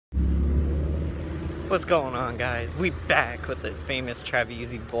What's going on, guys? We back with the famous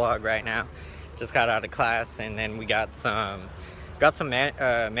Traveezy vlog right now. Just got out of class, and then we got some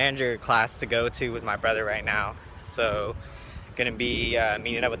manager class to go to with my brother right now. So gonna be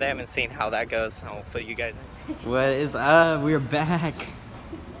meeting up with them and seeing how that goes. I'll fill you guys in. What is up? We're back.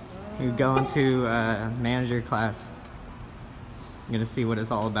 We're going to manager class. I'm gonna see what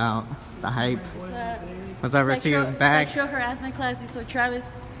it's all about. The hype. What's up, Rocio? Back. Sexual harassment class, so Travis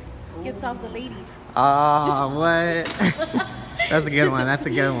gets off the ladies. Oh, what? That's a good one. That's a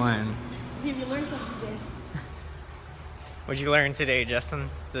good one. Have you learned something today? What'd you learn today, Justin?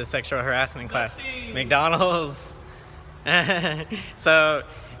 The sexual harassment class. McDonald's. So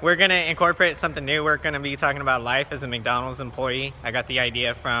we're gonna incorporate something new. We're gonna be talking about life as a McDonald's employee. I got the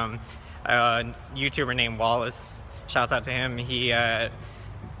idea from a YouTuber named Wallace. Shouts out to him. He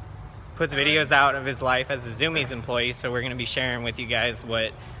puts videos out of his life as a Zoomies employee. So we're gonna be sharing with you guys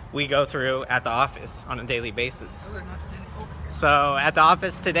what we go through at the office on a daily basis. So at the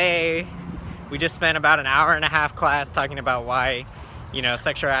office today, we just spent about an hour and a half class talking about why, you know,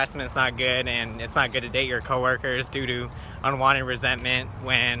 sexual harassment is not good, and it's not good to date your coworkers due to unwanted resentment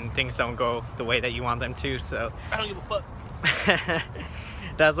when things don't go the way that you want them to. So I don't give a fuck.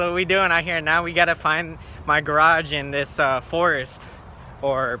 That's what we doing out here. Now we gotta find my garage in this forest,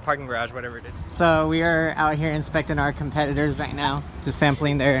 or parking garage, whatever it is. So we are out here inspecting our competitors right now, just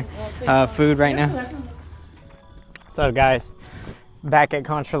sampling their food right now. So guys, back at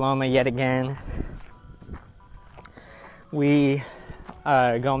Contra Loma yet again. We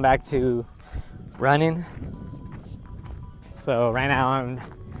going back to running. So right now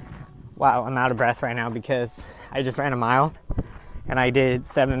I'm out of breath right now because I just ran a mile and I did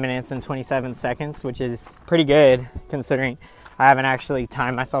 7 minutes and 27 seconds, which is pretty good considering I haven't actually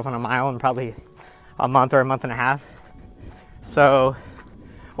timed myself on a mile in probably a month or a month and a half. So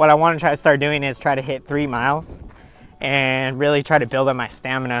what I want to try to start doing is try to hit 3 miles and really try to build up my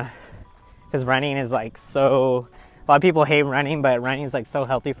stamina, because running is like so, a lot of people hate running, but running is like so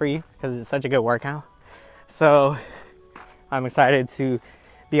healthy for you because it's such a good workout. So I'm excited to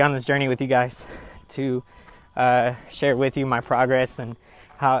be on this journey with you guys, to share with you my progress and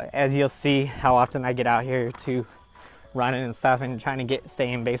how, as you'll see, how often I get out here to running and stuff, and trying to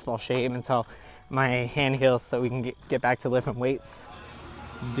stay in baseball shape until my hand heals so we can get back to lifting weights.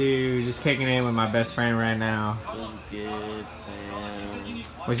 Dude, just kicking in with my best friend right now. What's good, fam?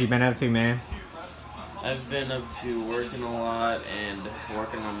 What you been up to, man? I've been up to working a lot and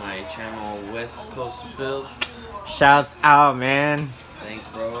working on my channel, West Coast Built. Shouts out, man. Thanks,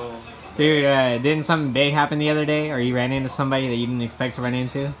 bro. Dude, didn't something big happen the other day, or you ran into somebody that you didn't expect to run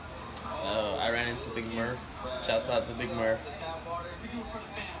into? I ran into Big Murph. Shouts out to Big Murph.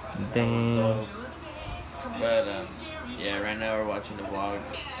 Dang. But yeah, right now we're watching the vlog.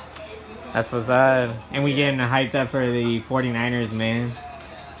 That's what's up. And we getting hyped up for the 49ers, man.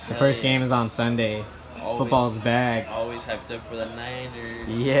 The first game is on Sunday. Football's back. Always hyped up for the Niners.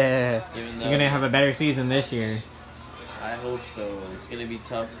 Yeah. Even though you're gonna have a better season this year. I hope so. It's gonna be a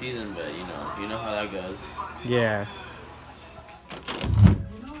tough season, but you know how that goes. Yeah.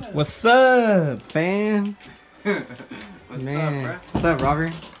 What's up, fam? What's man. up, bro? What's up,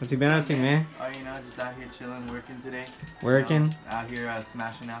 Robert? What's you been up to, man? Oh, you know, just out here chilling, working today. Working? You know, out here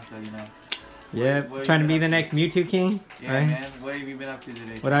smashing out, so you know. Yep. What Trying to be the next Mewtwo King. Yeah, right? man. What have you been up to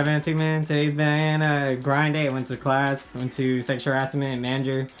today? What I've been up to, man? Today's been a grind day. I went to class, went to sexual harassment and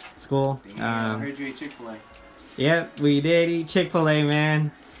manager school. I heard you ate Chick-fil-A. Yep, we did eat Chick-fil-A,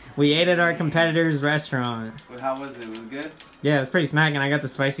 man. We ate at our competitor's restaurant. Well, how was it? Was it good? Yeah, it was pretty smacking. I got the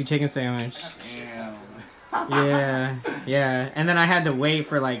spicy chicken sandwich. Damn. Yeah. And then I had to wait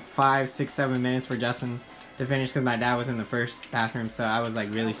for like 5, 6, 7 minutes for Justin to finish because my dad was in the first bathroom, so I was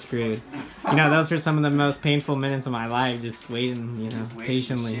like really screwed. You know, those were some of the most painful minutes of my life, just waiting, you know,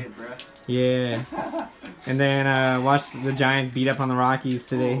 patiently. Shit, bro. Yeah. And then watched the Giants beat up on the Rockies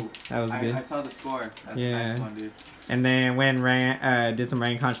today. Ooh, that was good. I saw the score. That's Yeah. a nice one, dude. And then did some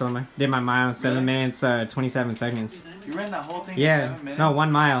rain control. Did my mile, 7 minutes, 27 seconds. You ran that whole thing in Yeah. 7 minutes? No,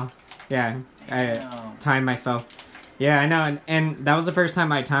 1 mile. Yeah. Damn. I timed myself. Yeah, I know. And that was the first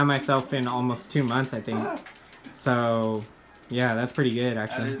time I timed myself in almost 2 months, I think. So, yeah, that's pretty good,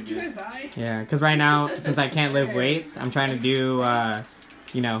 actually. Did you guys die? Yeah, because right now, since I can't lift weights, I'm trying to do,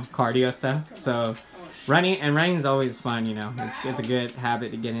 you know, cardio stuff. So, running is always fun, you know. It's a good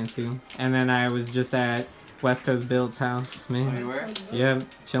habit to get into. And then I was just at West Coast Build's house, man. Oh, you were? Yep,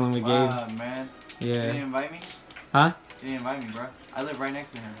 chilling with Gabe. Wow, man. Yeah. You didn't invite me? Huh? You didn't invite me, bro. I live right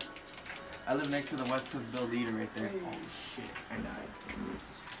next to him. I live next to the West Coast Bill leader right there. Oh, shit. I died.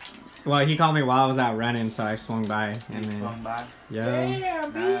 Well, he called me while I was out running, so I swung by. And then, swung by? Yeah.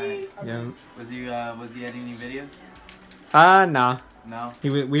 Damn, nice. Yeah. Was he editing any videos? No. No.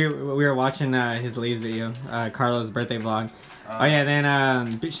 We were watching his latest video, Carlo's birthday vlog. Oh yeah,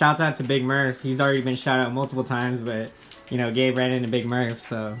 then shouts out to Big Murph. He's already been shouted out multiple times, but you know, Gabe ran into Big Murph,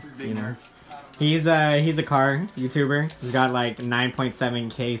 so you know. He's a car YouTuber. He's got like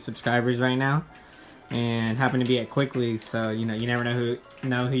 9.7K subscribers right now, and happened to be at Quickly. So you know, you never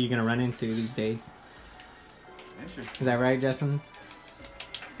know who you're gonna run into these days. Interesting. Is that right, Justin?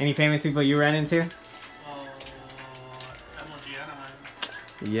 Any famous people you ran into?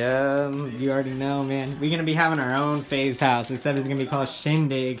 Yeah, you already know, man. We're gonna be having our own phase house. Instead, it's gonna be called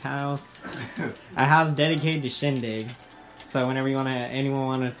Shindig House. A house dedicated to Shindig. So whenever anyone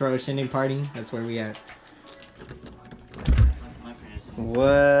wanna throw a Shindig party, that's where we at. What?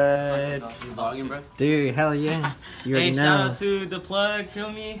 Vlogging, bro? Dude, hell yeah. You already Hey, know. shout out to the plug.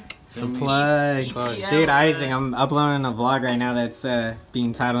 Feel me? The plug. Dude, Isaac, I'm uploading a vlog right now that's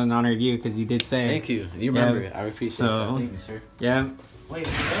being titled in honor of you because you did say. Thank you. You remember it. I appreciate So, that. Thank you, sir. Yeah. Wait,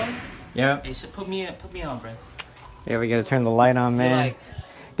 bro? Yep. Hey, put me on, bro. Yeah, we gotta turn the light on, man. Like,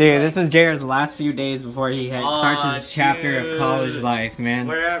 Dude, this is JR's last few days before he starts his chapter of dude. college life, man.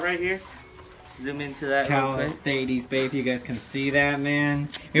 We're at right here. Zoom into that real Cal quick. State East Bay, if you guys can see that, man.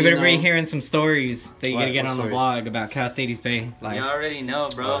 We You better be know- hearing some stories that you gotta get What on the stories? vlog about Cal State East Bay. Like, You already know,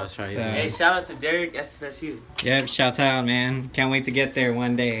 bro. Oh, that's right. So- Hey, shout out to Derek, SFSU. yep, shouts out, man. Can't wait to get there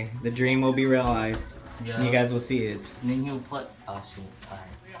one day. The dream will be realized. And you guys will see it. And then he'll put. Oh, shoot. Alright.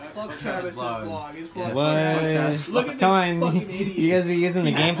 Fuck Travis' vlog. It's fuck What? Look at Come this on, fucking idiot. you guys be using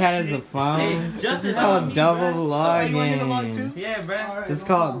the gamepad as the phone. Hey, This Justin, is called double Oh, you wanna get the vlog vlogging. too? Yeah, bro. This is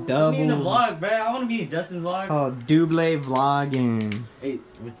called Put me in the double. vlog, bro. I want to be in Justin's vlog. Called double vlogging. Hey,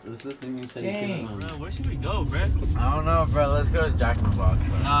 what's the thing you said you Dang, couldn't bro. Where should we go, bro? I don't know, bro. Let's go to Jack in the Box,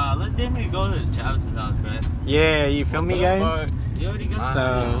 bro. Nah, let's definitely go to Travis's house, bro. Yeah, you feel me, guys? You already got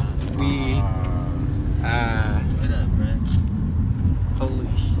So we, What up, bro? holy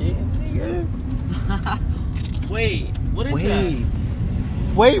shit, nigga. Wait, what is that?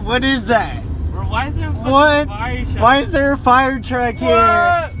 Wait, what is that? Bro, why is there a fucking What? fire truck? Why is there a fire truck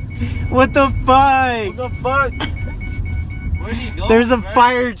here? What the fuck? What the fuck? Where did he go? There's a bro?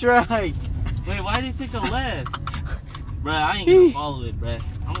 fire truck. Wait, why did he take a left? Bro, I ain't gonna follow it, bro.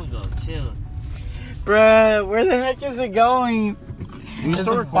 I'm gonna go chill. Bruh, where the heck is it going? You There's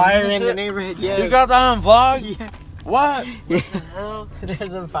still a recording fire this in the shit? neighborhood, yes. You got that on vlog? Yeah. What? Yeah. Hell, There's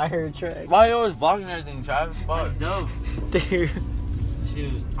a fire truck. Why you always vlogging everything, Travis? that's Fuck. dope. Dude.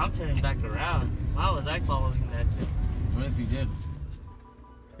 Shoot, I'm turning back around. Why was I following that thing? What if you did?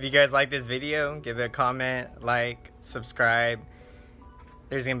 If you guys like this video, give it a comment, like, subscribe.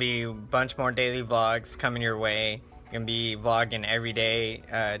 There's gonna be a bunch more daily vlogs coming your way. Gonna be vlogging every day,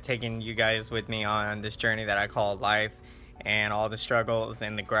 taking you guys with me on this journey that I call life, and all the struggles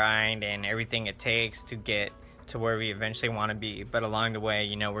and the grind and everything it takes to get to where we eventually want to be. But along the way,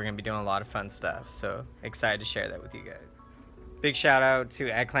 you know, we're gonna be doing a lot of fun stuff, so excited to share that with you guys. Big shout out to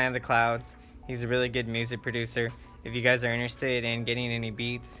At Clan of the Clouds. He's a really good music producer. If you guys are interested in getting any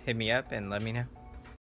beats, hit me up and let me know.